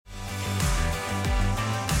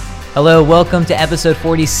Hello, welcome to episode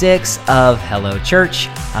 46 of Hello Church.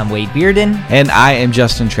 I'm Wade Bearden. And I am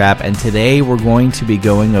Justin Trapp, and today we're going to be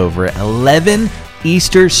going over 11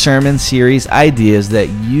 Easter sermon series ideas that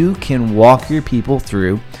you can walk your people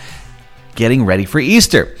through getting ready for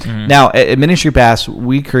Easter. Now, at Ministry Pass,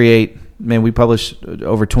 we publish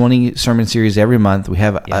over 20 sermon series every month. We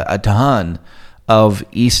have a ton of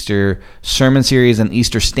Easter sermon series and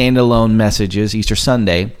Easter standalone messages, Easter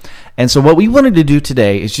Sunday. And so what we wanted to do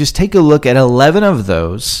today is just take a look at 11 of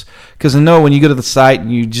those, because I know when you go to the site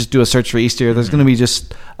and you just do a search for Easter, there's going to be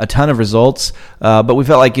just a ton of results. But we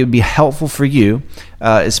felt like it would be helpful for you,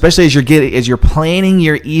 especially as you're planning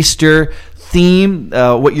your Easter theme,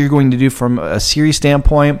 what you're going to do from a series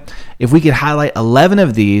standpoint. If we could highlight 11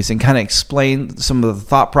 of these and kind of explain some of the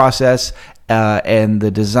thought process and the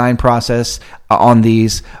design process on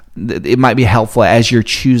these, it might be helpful as you're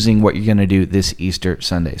choosing what you're going to do this Easter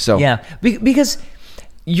Sunday. So yeah, because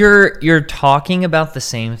you're talking about the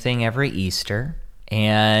same thing every Easter,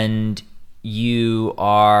 and you're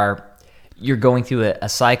going through a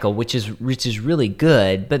cycle, which is really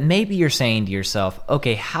good. But maybe you're saying to yourself,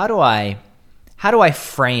 okay, how do I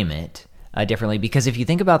frame it differently? Because if you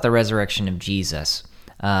think about the resurrection of Jesus,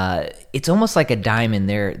 it's almost like a diamond.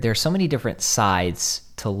 There are so many different sides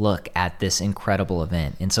to look at this incredible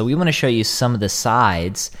event. And so we want to show you some of the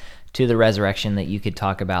sides to the resurrection that you could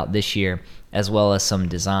talk about this year, as well as some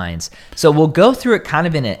designs. So we'll go through it kind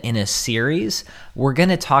of in a series. We're going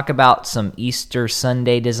to talk about some Easter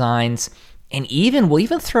Sunday designs, and we'll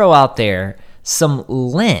even throw out there some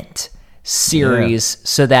Lent series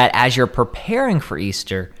so that as you're preparing for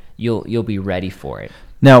Easter, you'll be ready for it.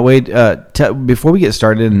 Now, Wade, before we get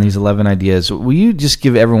started in these 11 ideas, will you just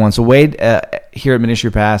give everyone, so Wade here at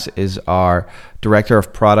Ministry Pass is our director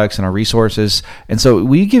of products and our resources, and so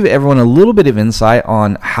will you give everyone a little bit of insight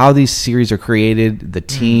on how these series are created, the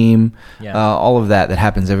team, all of that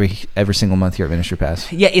happens every single month here at Ministry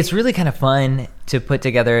Pass? Yeah, it's really kind of fun to put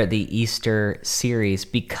together the Easter series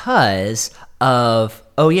because of,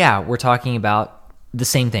 we're talking about the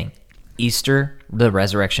same thing, Easter, the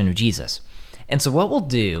resurrection of Jesus. And so what we'll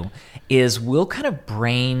do is we'll kind of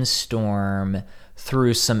brainstorm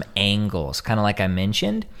through some angles, kind of like I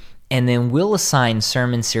mentioned, and then we'll assign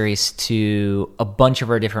sermon series to a bunch of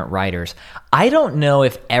our different writers. I don't know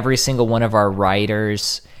if every single one of our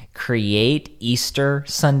writers create Easter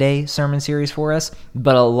Sunday sermon series for us,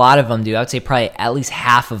 but a lot of them do. I would say probably at least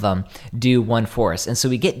half of them do one for us. And so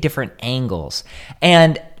we get different angles.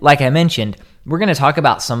 And like I mentioned, we're going to talk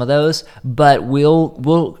about some of those, but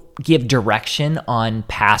we'll give direction on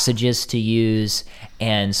passages to use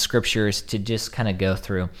and scriptures to just kind of go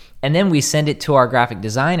through. And then we send it to our graphic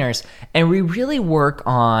designers, and we really work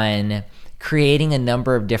on creating a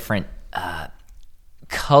number of different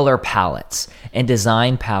color palettes and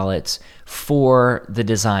design palettes for the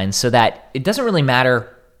design, so that it doesn't really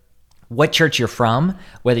matter what church you're from,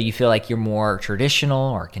 whether you feel like you're more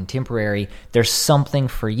traditional or contemporary, there's something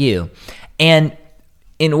for you. And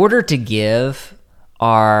in order to give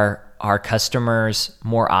our customers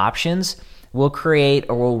more options, we'll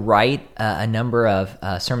write a number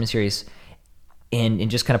of sermon series and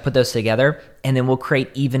just kind of put those together, and then we'll create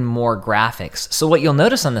even more graphics. So what you'll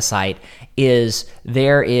notice on the site is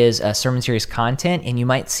there is a sermon series content, and you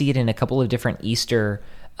might see it in a couple of different Easter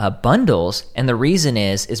bundles, and the reason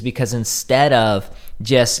is because instead of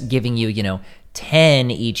just giving you 10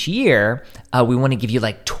 each year, we want to give you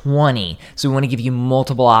like 20. So we want to give you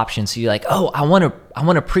multiple options. So you're like, I want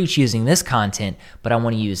to preach using this content, but I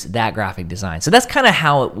want to use that graphic design. So that's kind of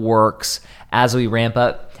how it works as we ramp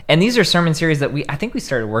up. And these are sermon series that I think we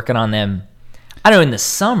started working on them, in the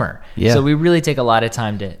summer. Yeah. So we really take a lot of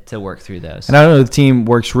time to work through those. And I know the team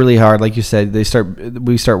works really hard. Like you said,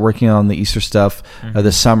 we start working on the Easter stuff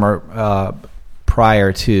this summer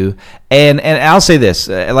prior to. And I'll say this,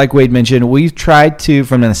 like Wade mentioned, we've tried to,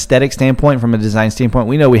 from an aesthetic standpoint, from a design standpoint,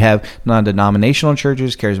 we know we have non-denominational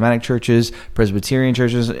churches, charismatic churches, Presbyterian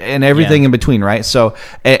churches, and everything in between, right? So,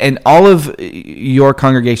 and all of your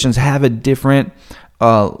congregations have a different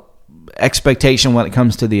expectation when it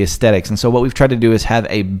comes to the aesthetics. And so what we've tried to do is have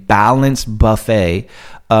a balanced buffet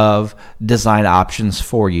of design options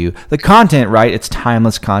for you. The content, right? It's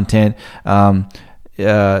timeless content.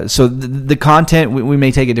 So the content, we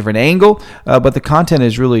may take a different angle, but the content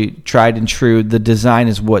is really tried and true. The design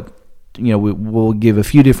is what, we'll give a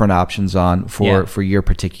few different options on for your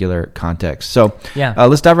particular context. So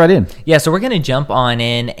let's dive right in. Yeah, so we're going to jump on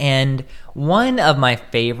in. And one of my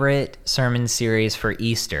favorite sermon series for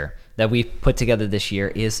Easter that we've put together this year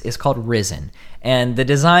is called Risen. And the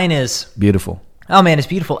design is beautiful. Oh man, it's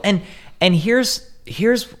beautiful. And here's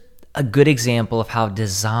a good example of how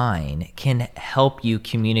design can help you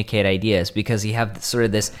communicate ideas, because you have sort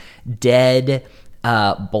of this dead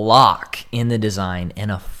block in the design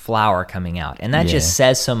and a flower coming out. And that just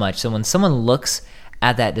says so much. So when someone looks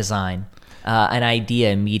at that design, an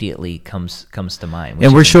idea immediately comes to mind.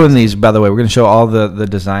 And we're showing these, by the way, we're going to show all the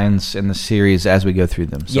designs in the series as we go through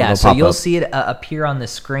them. So you'll see it appear on the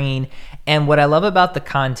screen. And what I love about the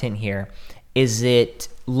content here is it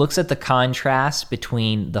looks at the contrast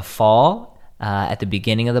between the fall at the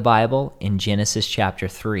beginning of the Bible in Genesis chapter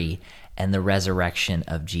 3 and the resurrection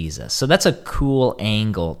of Jesus. So that's a cool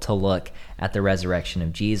angle to look at the resurrection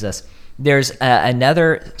of Jesus. There's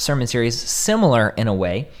another sermon series similar in a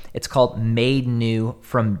way. It's called Made New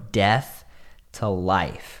from Death to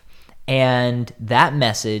Life. And that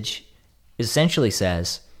message essentially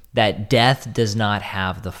says that death does not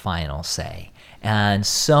have the final say. And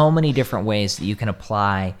so many different ways that you can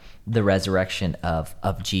apply the resurrection of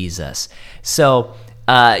Jesus. So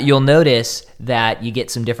you'll notice that you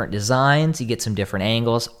get some different designs, you get some different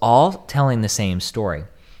angles, all telling the same story.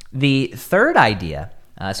 The third idea,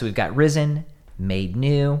 so we've got risen, made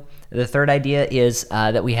new. The third idea is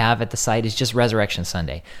that we have at the site is just Resurrection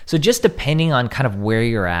Sunday. So just depending on kind of where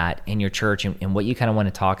you're at in your church and what you kind of want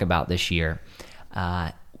to talk about this year,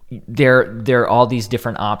 there are all these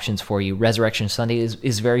different options for you. Resurrection Sunday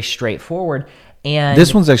is very straightforward. And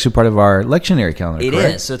this one's actually part of our lectionary calendar, It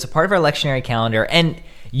correct? is. So it's a part of our lectionary calendar. And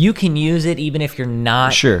you can use it even if you're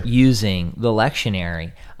not using the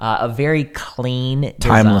lectionary. A very clean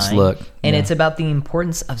timeless design, look. And it's about the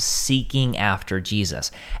importance of seeking after Jesus.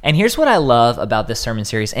 And here's what I love about this sermon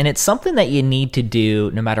series, and it's something that you need to do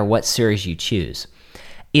no matter what series you choose,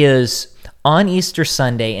 is on Easter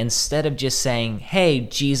Sunday, instead of just saying, hey,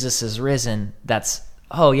 Jesus is risen, that's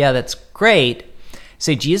great.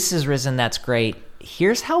 Say, Jesus is risen, that's great.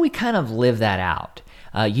 Here's how we kind of live that out.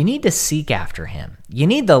 You need to seek after him. You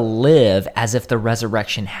need to live as if the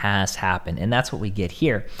resurrection has happened, and that's what we get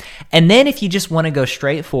here. And then if you just want to go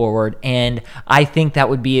straight forward, and I think that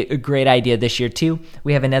would be a great idea this year too,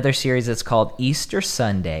 we have another series that's called Easter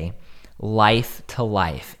Sunday, Life to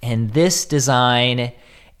Life. And this design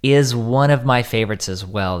is one of my favorites as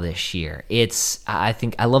well this year. I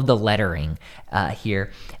think I love the lettering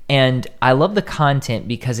here, and I love the content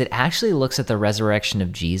because it actually looks at the resurrection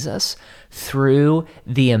of Jesus through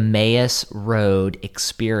the Emmaus Road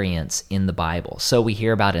experience in the Bible. So we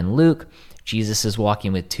hear about in Luke, Jesus is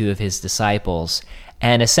walking with two of his disciples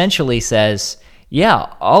and essentially says,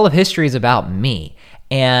 yeah, all of history is about me.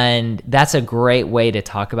 And that's a great way to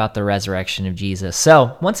talk about the resurrection of Jesus.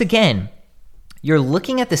 So once again, you're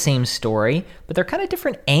looking at the same story, but they're kind of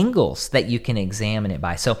different angles that you can examine it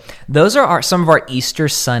by. So those are some of our Easter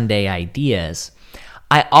Sunday ideas.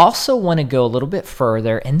 I also want to go a little bit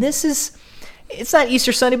further, and it's not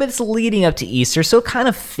Easter Sunday, but it's leading up to Easter, so it kind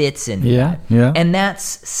of fits in that. Yeah. And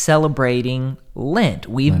that's celebrating Lent.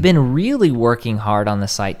 We've been really working hard on the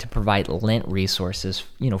site to provide Lent resources,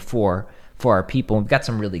 for our people. We've got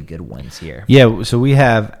some really good ones here. Yeah, so we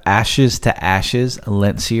have Ashes to Ashes, a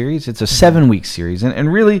Lent series. It's a 7-week series.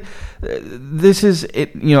 And really, this is,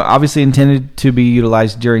 obviously intended to be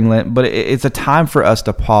utilized during Lent, but it's a time for us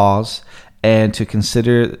to pause and to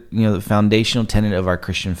consider, the foundational tenet of our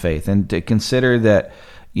Christian faith, and to consider that,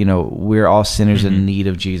 we're all sinners in need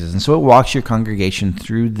of Jesus. And so it walks your congregation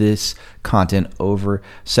through this content over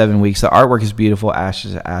 7 weeks. The artwork is beautiful,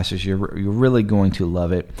 Ashes to Ashes. You're really going to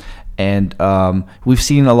love it. And we've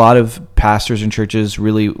seen a lot of pastors and churches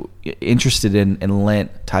really interested in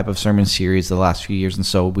Lent type of sermon series the last few years. And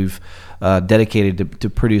so we've dedicated to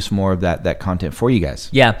produce more of that content for you guys.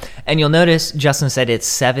 Yeah. And you'll notice Justin said it's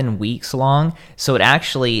 7 weeks long. So it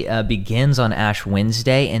actually begins on Ash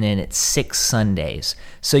Wednesday, and then it's 6 Sundays.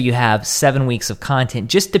 So you have 7 weeks of content.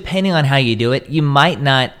 Just depending on how you do it, you might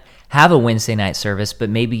not have a Wednesday night service, but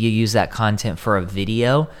maybe you use that content for a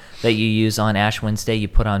video that you use on Ash Wednesday, you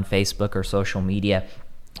put on Facebook or social media.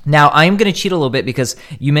 Now, I'm going to cheat a little bit because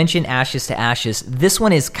you mentioned Ashes to Ashes. This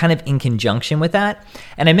one is kind of in conjunction with that.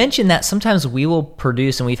 And I mentioned that sometimes we will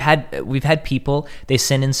produce, and we've had people, they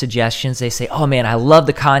send in suggestions. They say, oh man, I love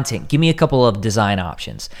the content. Give me a couple of design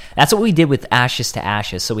options. That's what we did with Ashes to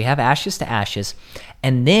Ashes. So we have Ashes to Ashes,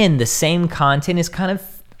 and then the same content is kind of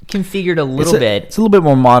configured a little bit. It's a little bit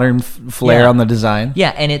more modern flair on the design. Yeah,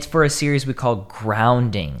 and it's for a series we call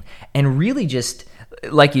Grounding. And really just,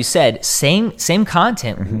 like you said, same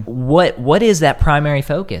content. What is that primary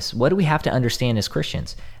focus? What do we have to understand as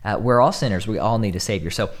Christians? We're all sinners. We all need a Savior.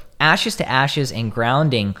 So Ashes to Ashes and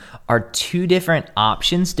Grounding are two different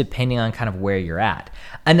options depending on kind of where you're at.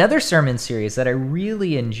 Another sermon series that I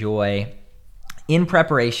really enjoy in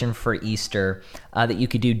preparation for Easter that you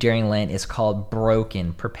could do during Lent is called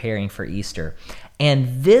Broken, Preparing for Easter.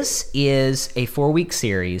 And this is a 4-week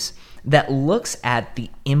series that looks at the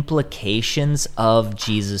implications of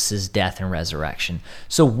Jesus' death and resurrection.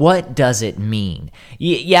 So what does it mean?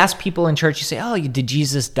 You ask people in church, you say, oh, did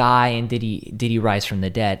Jesus die and did he rise from the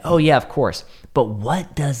dead? Oh, yeah, of course. But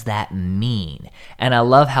what does that mean? And I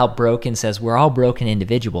love how Broken says we're all broken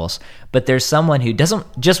individuals, but there's someone who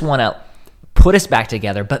doesn't just want to put us back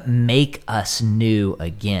together, but make us new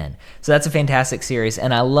again. So that's a fantastic series.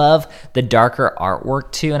 And I love the darker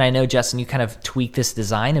artwork too. And I know, Justin, you kind of tweaked this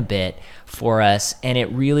design a bit for us, and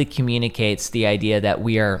it really communicates the idea that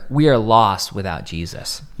we are lost without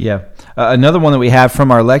Jesus. Yeah. Another one that we have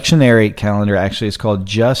from our lectionary calendar actually is called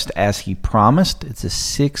Just As He Promised. It's a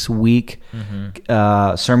 6-week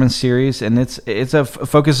sermon series, and it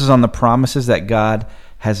focuses on the promises that God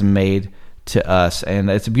has made to us, and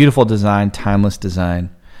it's a beautiful design, timeless design.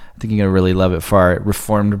 I think you're going to really love it for our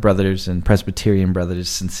Reformed brothers and Presbyterian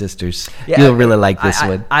brothers and sisters. Yeah, you'll really like this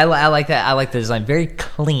one. I like that. I like the design. Very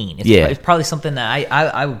clean. It's probably something that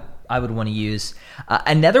I would want to use.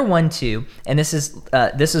 Another one too, and this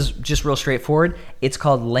is just real straightforward. It's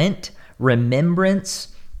called Lent,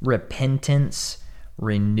 Remembrance, Repentance,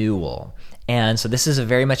 Renewal. And so this is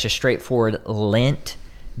very much a straightforward Lent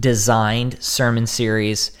designed sermon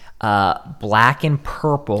series. Black and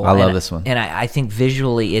purple. I love this one. And I think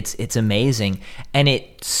visually it's amazing. And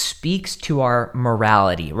it speaks to our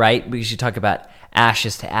morality, right? Because you talk about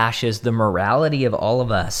ashes to ashes, the morality of all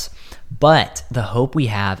of us, but the hope we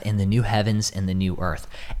have in the new heavens and the new earth.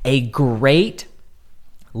 A great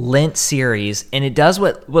Lent series, and it does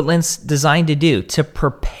what Lent's designed to do, to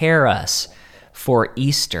prepare us for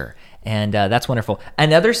Easter. And that's wonderful.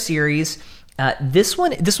 Another series... This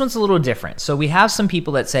one's a little different. So we have some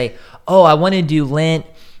people that say, "Oh, I want to do Lent,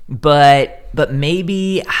 but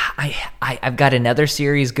maybe I've got another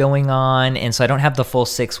series going on, and so I don't have the full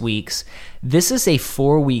 6 weeks." This is a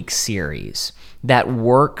 4-week series that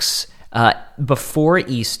works before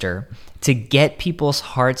Easter to get people's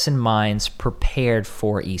hearts and minds prepared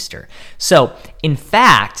for Easter. So, in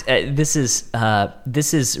fact, this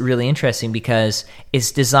is really interesting because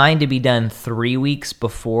it's designed to be done 3 weeks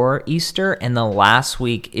before Easter, and the last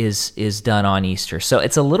week is done on Easter. So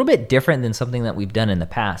it's a little bit different than something that we've done in the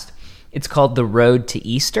past. It's called The Road to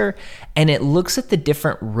Easter, and it looks at the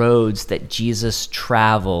different roads that Jesus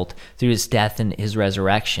traveled through his death and his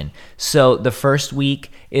resurrection. So the first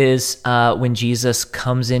week is when Jesus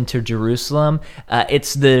comes into Jerusalem.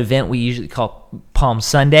 It's the event we usually call Palm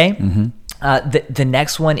Sunday. Mm-hmm. The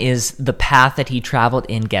next one is the path that he traveled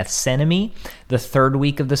in Gethsemane. The third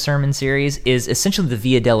week of the sermon series is essentially the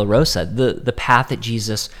Via Dolorosa, the path that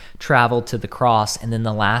Jesus traveled to the cross. And then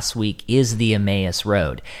the last week is the Emmaus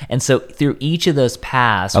Road. And so through each of those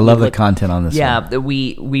paths... I love the content on this one. Yeah,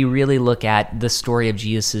 we really look at the story of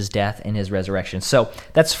Jesus' death and his resurrection. So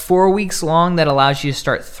that's 4 weeks long. That allows you to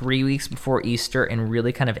start 3 weeks before Easter and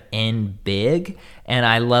really kind of end big. And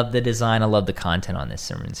I love the design. I love the content on this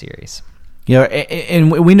sermon series. You know,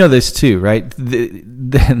 and we know this too, right?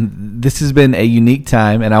 This has been a unique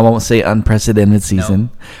time, and I won't say unprecedented season.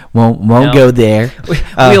 No. Won't go there.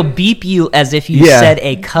 We'll beep you as if you said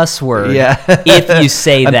a cuss word. Yeah. If you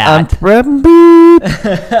say that.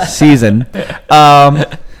 Season.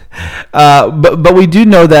 But we do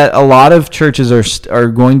know that a lot of churches are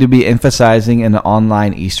going to be emphasizing an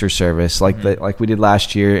online Easter service like we did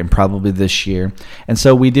last year and probably this year. And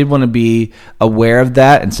so we did want to be aware of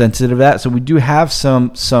that and sensitive to that. So we do have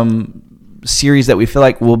some series that we feel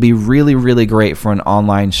like will be really, really great for an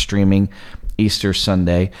online streaming Easter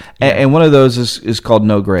Sunday. Yeah. And one of those is called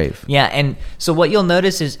No Grave. Yeah, and so what you'll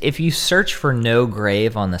notice is if you search for No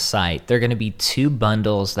Grave on the site, there are going to be 2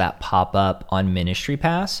 bundles that pop up on Ministry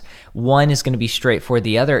Pass. One is going to be straightforward.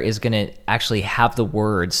 The other is going to actually have the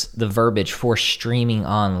verbiage for streaming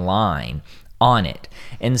online on it.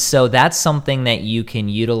 And so that's something that you can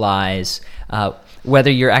utilize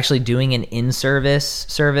whether you're actually doing an in-service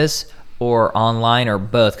service or online or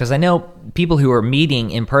both, because I know people who are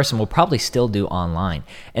meeting in person will probably still do online.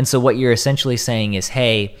 And so what you're essentially saying is,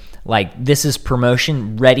 hey, like this is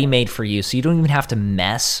promotion ready-made for you, so you don't even have to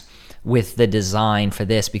mess with the design for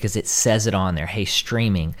this because it says it on there, hey,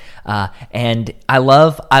 streaming. And I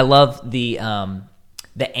love the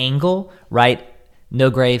angle, right? No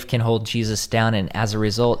grave can hold Jesus down, and as a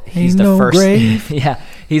result, he's the first.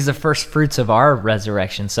 He's the first fruits of our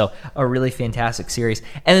resurrection. So a really fantastic series.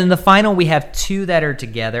 And then the final, we have 2 that are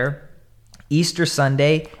together: Easter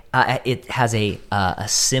Sunday It has a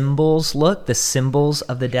symbols look, the symbols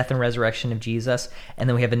of the death and resurrection of Jesus. And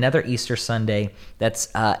then we have another Easter Sunday that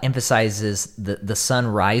emphasizes the sun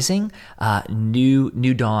rising,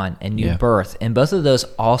 new dawn and new birth. And both of those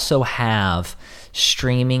also have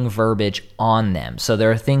streaming verbiage on them. So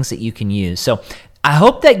there are things that you can use. So I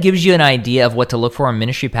hope that gives you an idea of what to look for on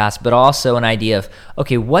Ministry Pass, but also an idea of,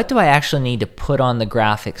 okay, what do I actually need to put on the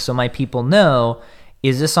graphic so my people know,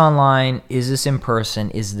 is this online? Is this in person?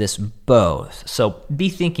 Is this both? So be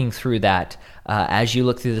thinking through that as you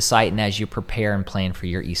look through the site and as you prepare and plan for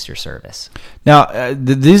your Easter service. Now,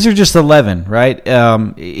 these are just 11, right?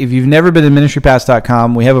 If you've never been to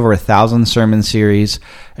ministrypass.com, we have over 1,000 sermon series,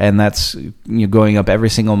 and that's going up every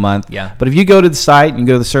single month. Yeah. But if you go to the site and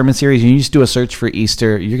go to the sermon series and you just do a search for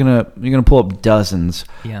Easter, you're gonna pull up dozens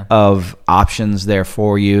of options there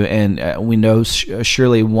for you, and we know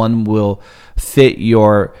surely one will fit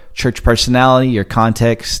your church personality, your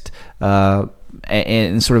context,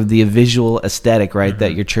 and sort of the visual aesthetic, right,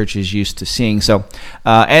 that your church is used to seeing. So,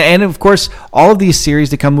 and of course, all of these series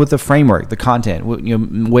that come with the framework, the content.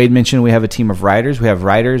 Wade mentioned we have a team of writers, we have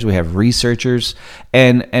researchers,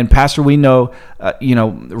 and Pastor, we know,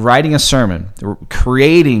 writing a sermon,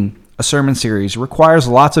 creating a sermon series requires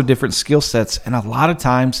lots of different skill sets, and a lot of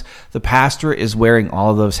times the pastor is wearing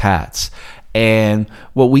all of those hats. And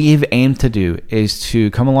what we've aimed to do is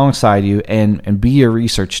to come alongside you and be your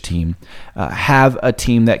research team, have a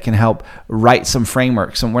team that can help write some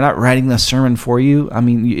frameworks. And we're not writing the sermon for you. I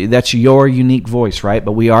mean, that's your unique voice, right?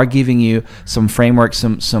 But we are giving you some frameworks,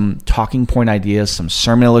 some talking point ideas, some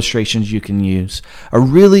sermon illustrations you can use, a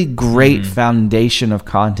really great foundation of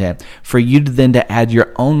content for you to add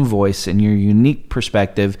your own voice and your unique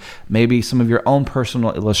perspective, maybe some of your own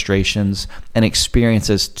personal illustrations and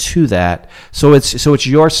experiences to that. So it's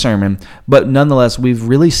your sermon, but nonetheless, we've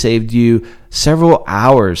really saved you several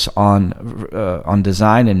hours on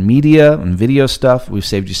design and media and video stuff. We've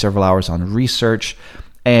saved you several hours on research,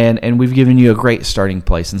 and we've given you a great starting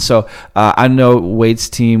place. And so I know Wade's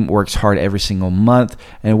team works hard every single month,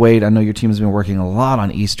 and Wade, I know your team has been working a lot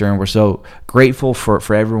on Easter, and we're so grateful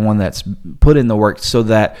for everyone that's put in the work so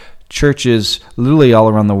that churches literally all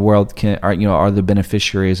around the world are the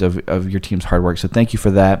beneficiaries of your team's hard work. So thank you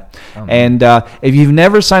for that. And if you've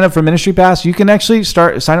never signed up for Ministry Pass, you can actually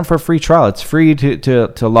sign up for a free trial. It's free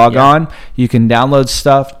to log on. You can download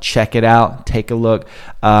stuff, check it out, take a look.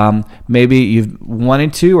 Maybe you've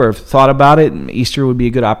wanted to or thought about it. Easter would be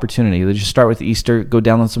a good opportunity. Just start with Easter, go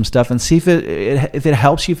download some stuff, and see if it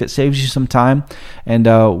helps you, if it saves you some time. And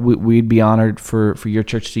we'd be honored for your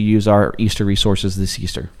church to use our Easter resources this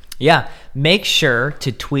Easter. Yeah, make sure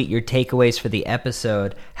to tweet your takeaways for the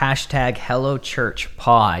episode,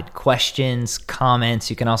 #HelloChurchPod. Questions,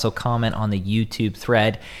 comments, you can also comment on the YouTube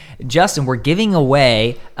thread. Justin, we're giving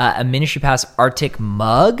away a Ministry Pass Arctic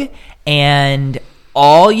mug, and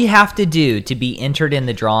all you have to do to be entered in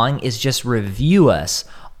the drawing is just review us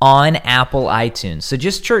on Apple iTunes. So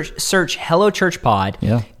just search Hello Church Pod,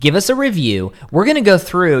 give us a review. We're going to go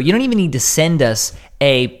through. You don't even need to send us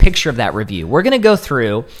a picture of that review. We're going to go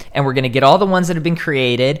through, and we're going to get all the ones that have been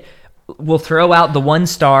created. We'll throw out the 1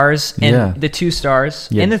 stars and the 2 stars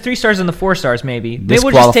and the 3 stars and the 4 stars maybe. Maybe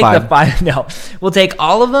we'll just take the 5. No, we'll take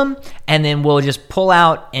all of them, and then we'll just pull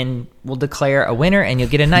out and we'll declare a winner, and you'll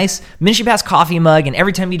get a nice Ministry Pass coffee mug. And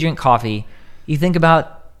every time you drink coffee, you think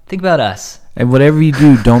about us. And whatever you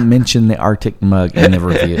do, don't mention the Arctic mug in the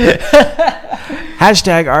review.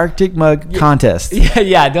 #Arctic mug contest.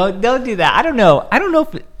 Yeah. Don't do that. I don't know.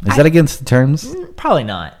 If is that against the terms? Probably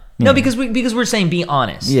not. No, because we're saying be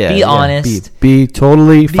honest. Be honest. Be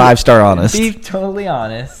totally 5-star honest. Be totally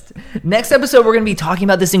honest. Next episode, we're going to be talking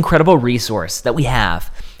about this incredible resource that we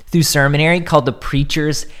have through Seminary called the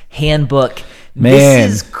Preacher's Handbook. Man.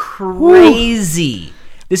 This is crazy. Woo.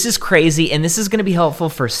 This is crazy, and this is going to be helpful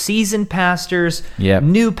for seasoned pastors,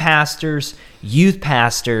 new pastors, youth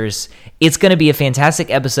pastors. It's going to be a fantastic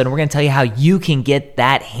episode, and we're going to tell you how you can get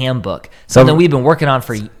that handbook, something we've been working on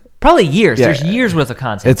for probably years. There's years worth of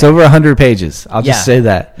content. It's over 100 pages. I'll just say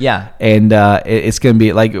that. Yeah. And it's going to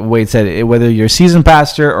be, like Wade said, whether you're a seasoned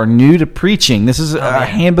pastor or new to preaching, this is a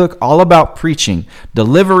handbook all about preaching,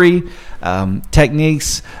 delivery,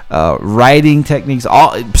 techniques, writing techniques,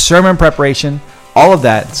 all sermon preparation. All of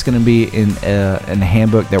that is going to be in a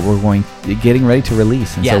handbook that we're getting ready to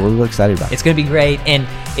release, and so we're really excited about it. It's going to be great, and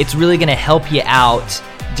it's really going to help you out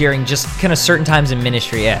during just kind of certain times in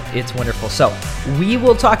ministry. Yeah, it's wonderful. So we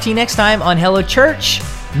will talk to you next time on Hello Church.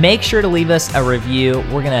 Make sure to leave us a review.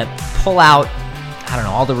 We're going to pull out,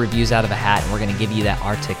 all the reviews out of a hat, and we're going to give you that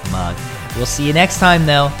Arctic mug. We'll see you next time,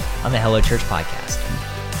 though, on the Hello Church podcast.